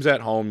these games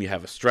at home. You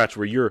have a stretch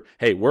where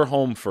we're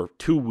home for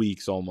 2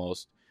 weeks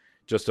almost,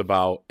 just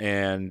about,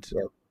 and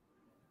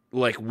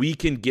like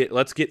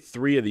let's get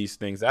 3 of these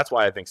things. That's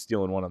why I think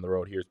stealing one on the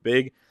road here is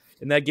big.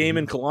 In that game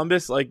in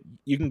Columbus, like,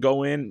 you can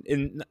go in,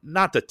 and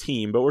not the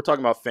team, but we're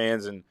talking about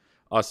fans and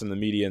us and the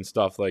media and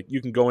stuff. Like,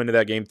 you can go into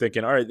that game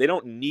thinking, all right, they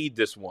don't need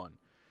this one.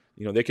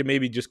 They could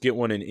maybe just get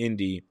one in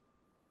Indy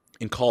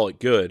and call it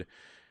good.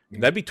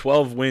 That'd be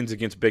 12 wins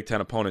against Big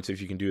Ten opponents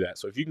if you can do that.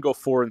 So if you can go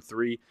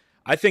 4-3,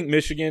 I think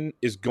Michigan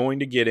is going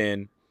to get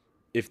in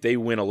if they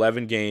win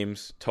 11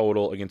 games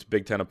total against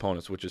Big Ten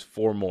opponents, which is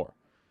 4 more.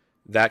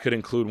 That could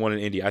include one in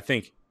Indy. I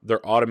think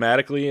they're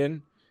automatically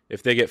in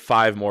if they get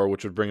 5 more,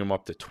 which would bring them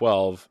up to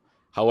 12.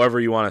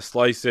 However you want to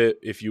slice it,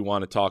 if you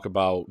want to talk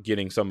about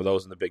getting some of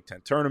those in the Big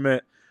Ten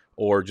tournament,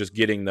 or just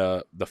getting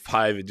the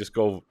 5 and just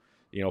go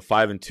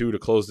 5-2 to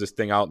close this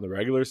thing out in the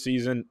regular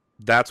season.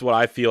 That's what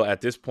I feel at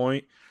this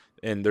point.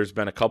 And there's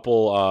been a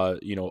couple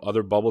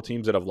other bubble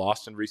teams that have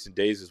lost in recent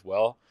days as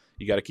well.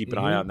 You got to keep an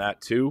eye on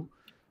that too.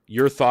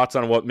 Your thoughts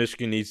on what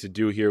Michigan needs to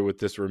do here with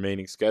this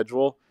remaining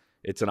schedule,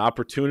 It's an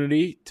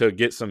opportunity to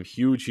get some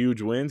huge,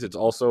 huge wins. It's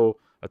also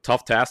a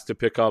tough task to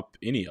pick up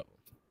any of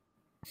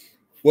them.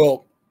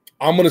 Well,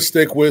 I'm going to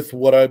stick with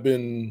what I've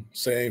been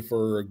saying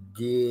for a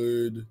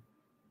good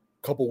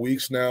couple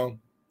weeks now.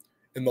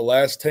 In the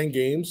last 10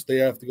 games, they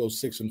have to go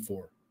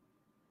 6-4.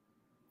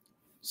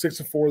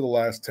 6-4 the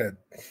last 10.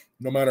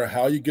 No matter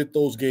how you get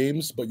those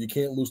games, but you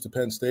can't lose to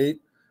Penn State.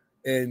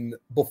 And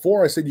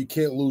before I said you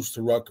can't lose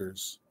to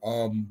Rutgers.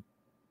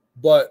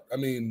 But, I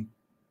mean,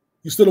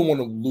 you still don't want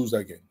to lose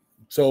that game.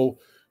 So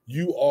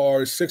you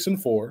are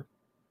 6-4,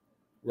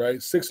 right?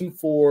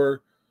 6-4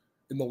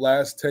 in the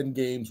last 10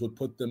 games would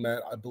put them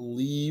at, I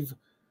believe,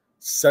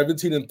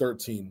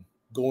 17-13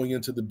 going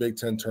into the Big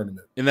Ten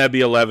tournament. And that'd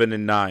be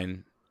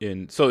 11-9.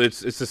 So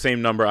it's the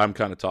same number I'm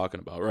kind of talking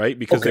about, right?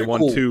 Because they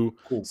won two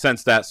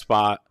since that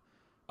spot,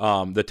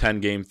 the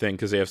 10-game thing,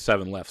 because they have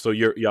 7 left. So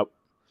yep.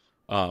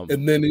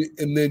 And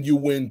then you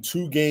win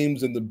 2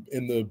 games in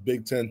the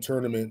Big Ten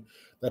tournament.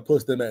 That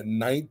puts them at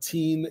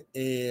 19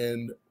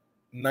 and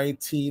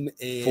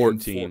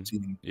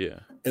 14. Yeah.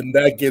 And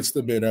that gets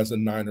them in as a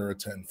 9 or a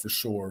 10 for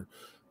sure.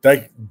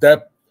 And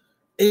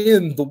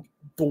the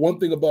one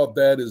thing about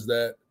that is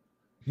that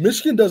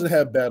Michigan doesn't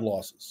have bad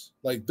losses.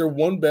 Like, their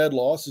one bad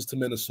loss is to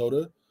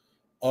Minnesota.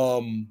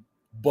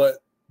 But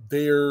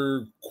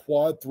their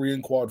quad 3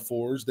 and quad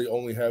 4s, they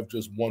only have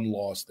just one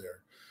loss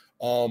there.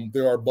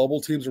 There are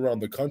bubble teams around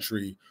the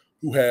country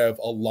who have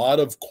a lot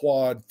of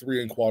quad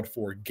 3 and quad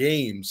 4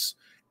 games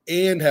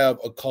and have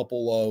a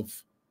couple of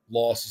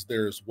losses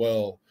there as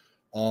well.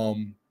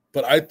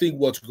 But I think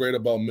what's great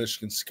about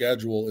Michigan's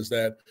schedule is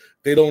that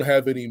they don't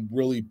have any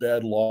really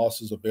bad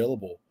losses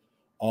available.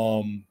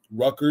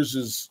 Rutgers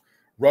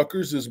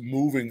is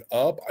moving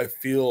up, I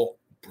feel,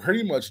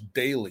 pretty much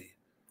daily.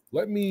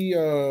 Let me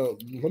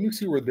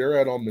see where they're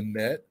at on the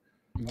net.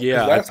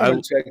 Yeah, last time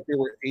I checked, they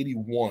were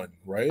 81,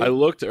 right? I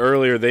looked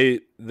earlier. They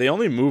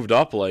only moved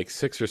up like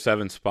 6 or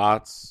 7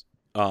 spots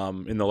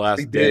in the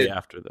last day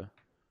after the.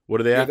 What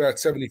are they at? They're at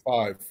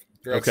 75.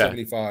 They're at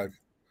 75.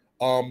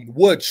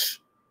 Which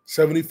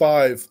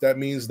 75, that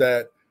means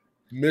that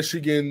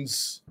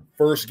Michigan's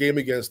first game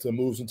against them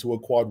moves into a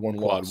quad 1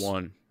 loss. Quad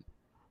 1.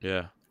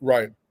 Yeah.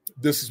 Right.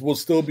 Will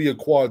still be a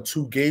quad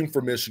 2 game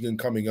for Michigan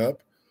coming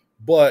up,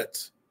 but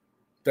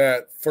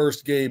that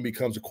first game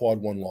becomes a quad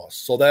 1 loss.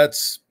 So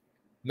that's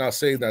not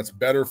saying that's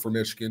better for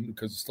Michigan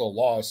because it's still a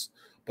loss,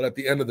 but at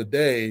the end of the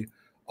day,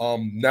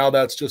 now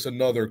that's just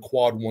another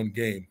quad 1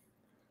 game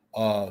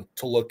to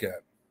look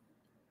at.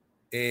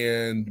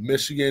 And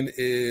Michigan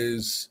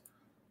is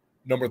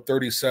number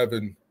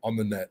 37 on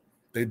the net.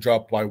 They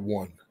dropped by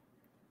 1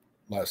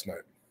 last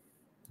night.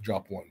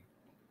 Dropped 1.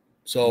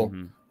 So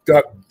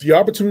the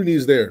opportunity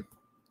is there.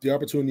 The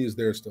opportunity is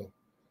there still.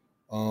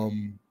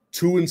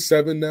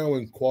 2-7 now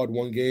in quad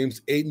 1 games,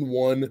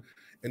 8-1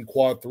 in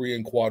quad 3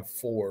 and quad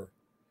 4.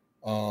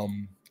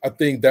 I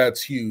think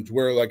that's huge.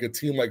 Where like a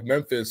team like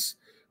Memphis,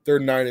 they're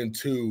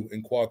 9-2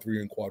 in quad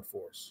 3 and quad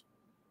 4s.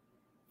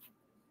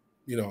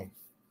 You know.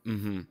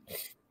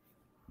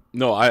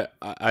 No, I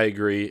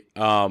agree.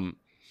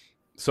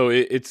 So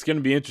it's going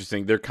to be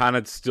interesting. They're kind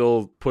of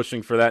still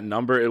pushing for that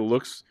number. It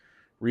looks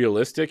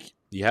realistic.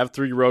 You have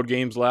 3 road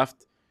games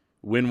left.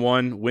 Win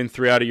 1, win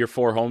 3 out of your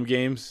 4 home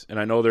games. And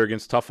I know they're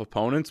against tough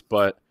opponents,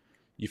 but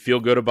you feel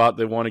good about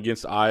the one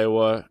against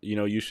Iowa. You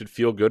know, you should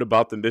feel good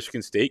about the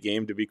Michigan State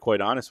game, to be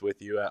quite honest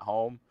with you, at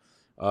home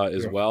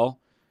as well.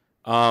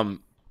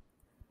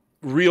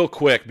 Real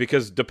quick,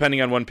 because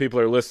depending on when people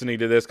are listening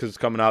to this, because it's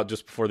coming out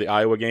just before the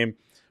Iowa game,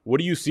 what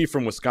do you see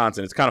from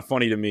Wisconsin? It's kind of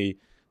funny to me.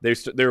 They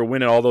were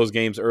winning all those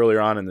games earlier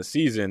on in the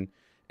season,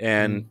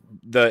 and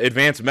the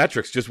advanced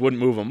metrics just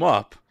wouldn't move them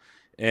up.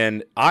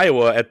 And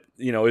Iowa,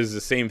 is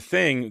the same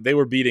thing. They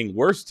were beating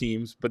worse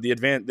teams, but the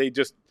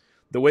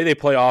way they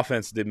play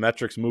offense, the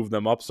metrics move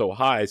them up so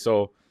high.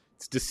 So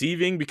it's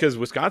deceiving because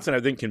Wisconsin, I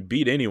think, can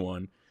beat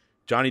anyone.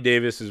 Johnny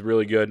Davis is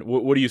really good.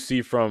 What do you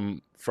see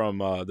from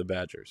the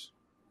Badgers?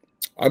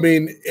 I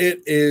mean,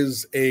 it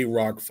is a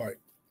rock fight.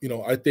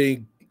 I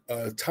think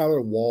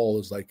Tyler Wall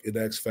is like an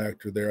X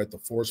factor there at the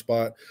 4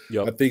 spot.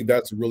 Yep. I think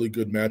that's a really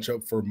good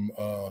matchup for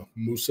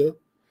Musa.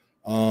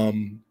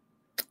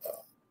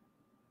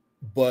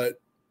 But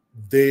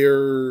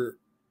their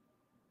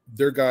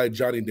guy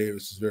Johnny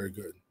Davis is very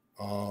good.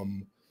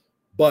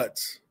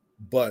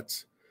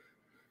 But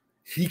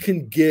he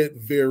can get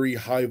very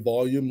high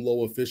volume,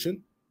 low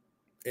efficient.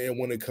 And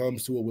when it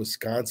comes to a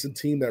Wisconsin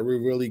team that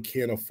really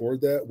can't afford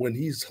that, when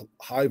he's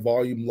high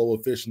volume, low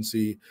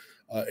efficiency,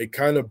 it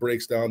kind of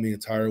breaks down the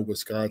entire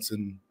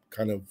Wisconsin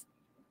kind of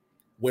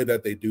way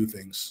that they do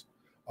things.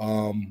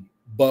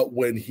 But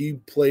when he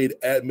played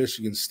at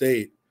Michigan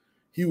State,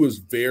 he was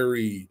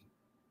very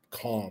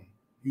calm.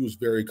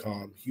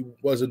 He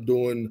wasn't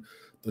doing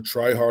the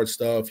try-hard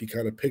stuff. He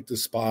kind of picked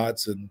his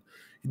spots, and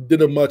he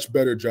did a much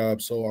better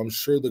job. So I'm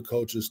sure the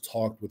coaches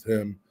talked with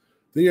him.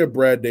 Then you have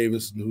Brad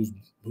Davis,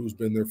 who's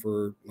been there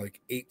for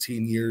like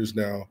 18 years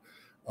now.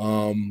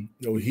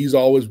 He's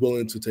always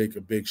willing to take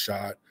a big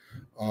shot.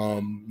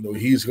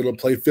 He's going to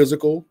play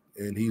physical,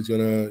 and he's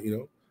going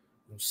to,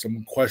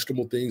 Some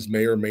questionable things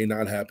may or may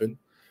not happen.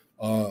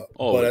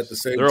 But at the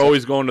same they're time,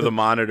 always going to the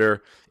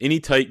monitor. Any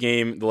tight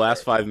game, the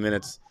last 5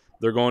 minutes,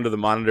 they're going to the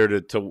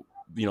monitor to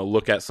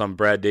look at some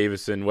Brad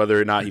Davison, whether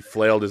or not he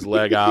flailed his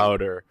leg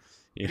out or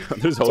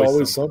there's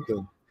always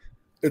something.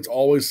 It's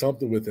always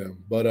something with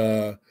him.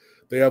 But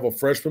they have a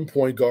freshman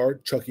point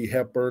guard, Chucky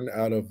Hepburn,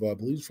 out of I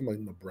believe from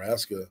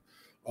Nebraska.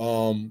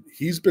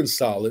 He's been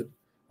solid.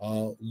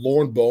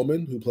 Lauren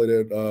Bowman, who played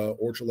at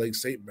Orchard Lake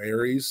St.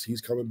 Mary's,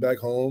 he's coming back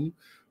home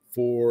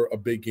for a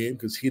big game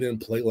because he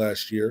didn't play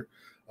last year.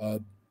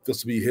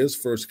 This will be his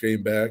first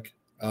game back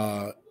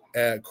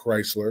at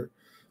Chrysler.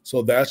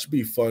 So that should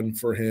be fun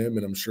for him,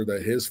 and I'm sure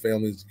that his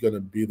family is going to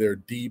be there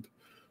deep.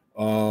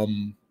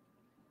 I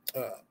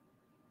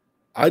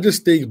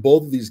just think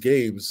both of these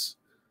games,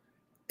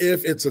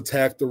 if it's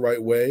attacked the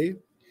right way,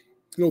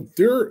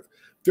 there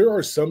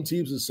are some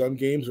teams in some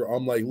games where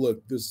I'm like,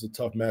 look, this is a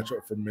tough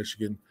matchup for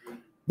Michigan.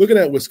 Looking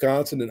at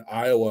Wisconsin and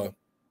Iowa,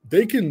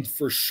 they can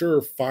for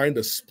sure find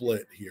a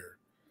split here.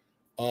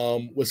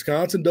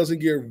 Wisconsin doesn't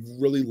get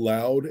really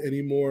loud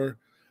anymore.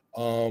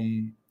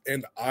 And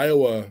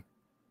Iowa,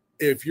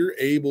 if you're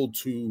able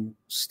to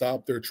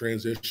stop their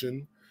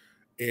transition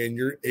and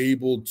you're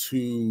able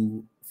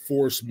to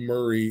force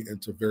Murray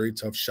into very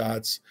tough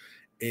shots,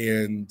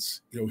 and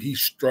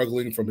he's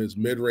struggling from his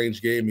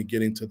mid-range game and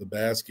getting to the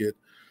basket,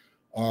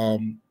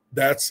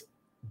 that's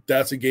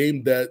a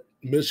game that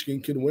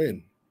Michigan can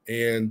win.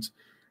 And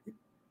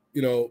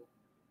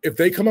if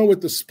they come out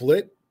with the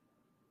split,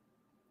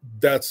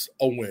 that's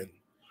a win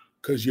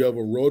because you have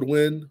a road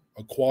win,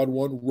 a quad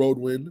one road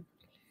win,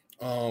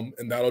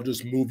 and that'll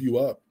just move you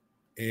up.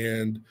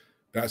 And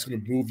that's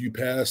going to move you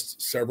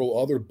past several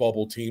other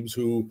bubble teams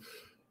who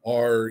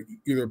are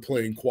either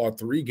playing quad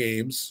 3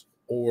 games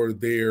or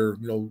they're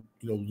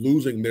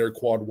losing their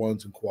quad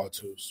 1s and quad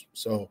 2s.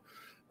 So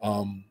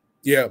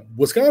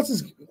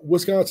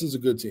Wisconsin's a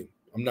good team.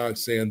 I'm not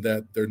saying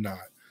that they're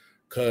not,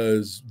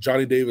 because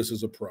Johnny Davis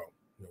is a pro.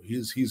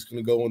 He's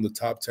going to go in the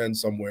top 10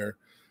 somewhere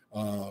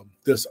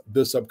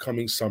this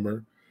upcoming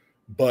summer.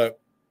 But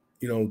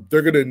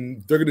they're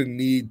going to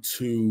need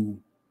to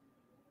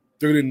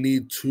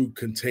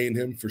contain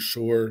him for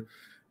sure.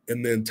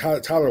 And then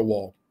Tyler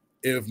Wall,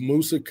 if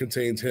Musa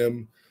contains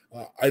him,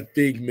 I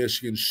think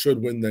Michigan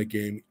should win that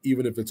game,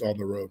 even if it's on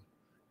the road.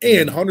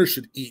 And Hunter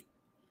should eat,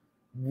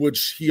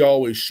 which he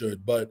always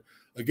should. But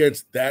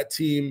against that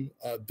team,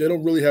 they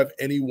don't really have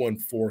anyone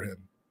for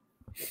him,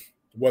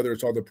 whether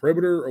it's on the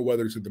perimeter or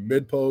whether it's at the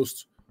mid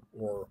post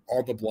or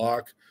on the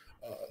block.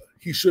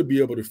 He should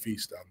be able to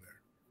feast down there.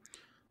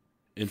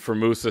 And for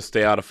Musa,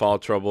 stay out of foul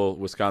trouble.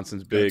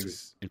 Wisconsin's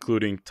bigs,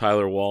 including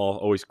Tyler Wall,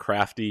 always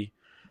crafty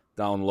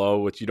down low,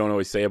 which you don't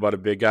always say about a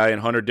big guy.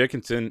 And Hunter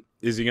Dickinson,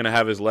 is he going to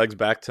have his legs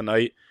back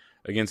tonight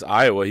against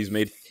Iowa? He's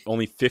made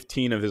only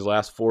 15 of his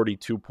last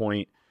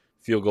 42-point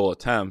field goal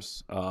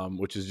attempts,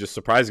 which is just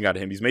surprising out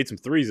of him. He's made some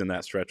threes in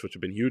that stretch, which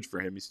have been huge for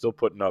him. He's still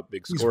putting up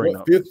big scoring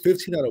numbers.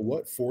 15 out of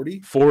what,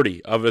 40?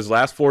 40 of his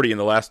last 40 in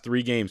the last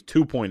 3 games,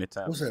 2-point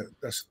attempts. What's that?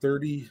 That's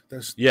 30.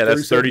 That's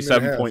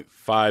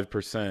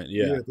 37.5%.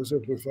 Yeah,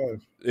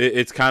 37.5.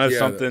 It's kind of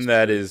something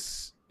that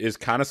is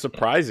kind of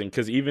surprising,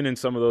 because even in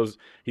some of those,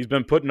 he's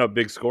been putting up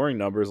big scoring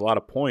numbers, a lot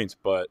of points,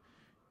 but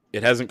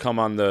it hasn't come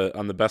on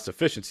the best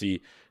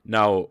efficiency.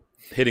 Now,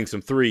 hitting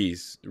some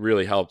threes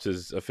really helped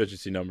his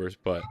efficiency numbers,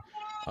 but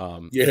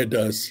it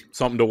does.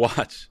 Something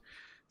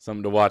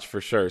to watch for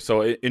sure.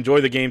 So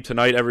enjoy the game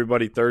tonight,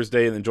 everybody,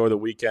 Thursday, and enjoy the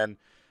weekend,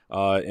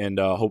 and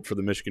hope for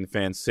the Michigan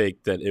fans'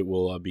 sake that it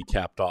will be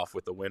capped off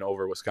with a win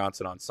over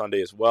Wisconsin on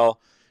Sunday as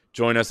well.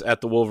 Join us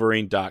at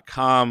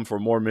thewolverine.com for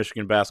more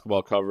Michigan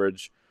basketball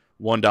coverage.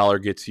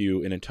 $1 gets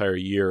you an entire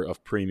year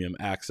of premium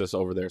access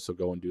over there, so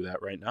go and do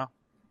that right now.